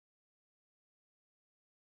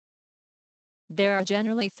There are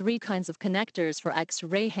generally three kinds of connectors for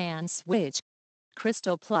X-ray hand switch: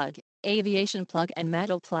 crystal plug, aviation plug, and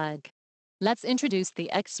metal plug. Let's introduce the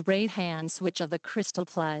X-ray hand switch of the crystal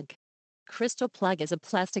plug. Crystal plug is a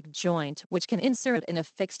plastic joint which can insert in a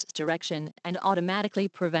fixed direction and automatically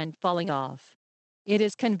prevent falling off. It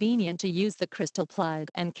is convenient to use the crystal plug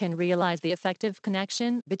and can realize the effective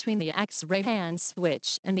connection between the X-ray hand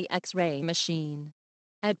switch and the X-ray machine.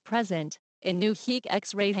 At present, in new HEEC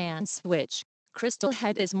X-ray hand switch, crystal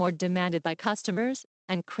head is more demanded by customers,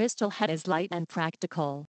 and crystal head is light and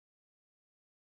practical.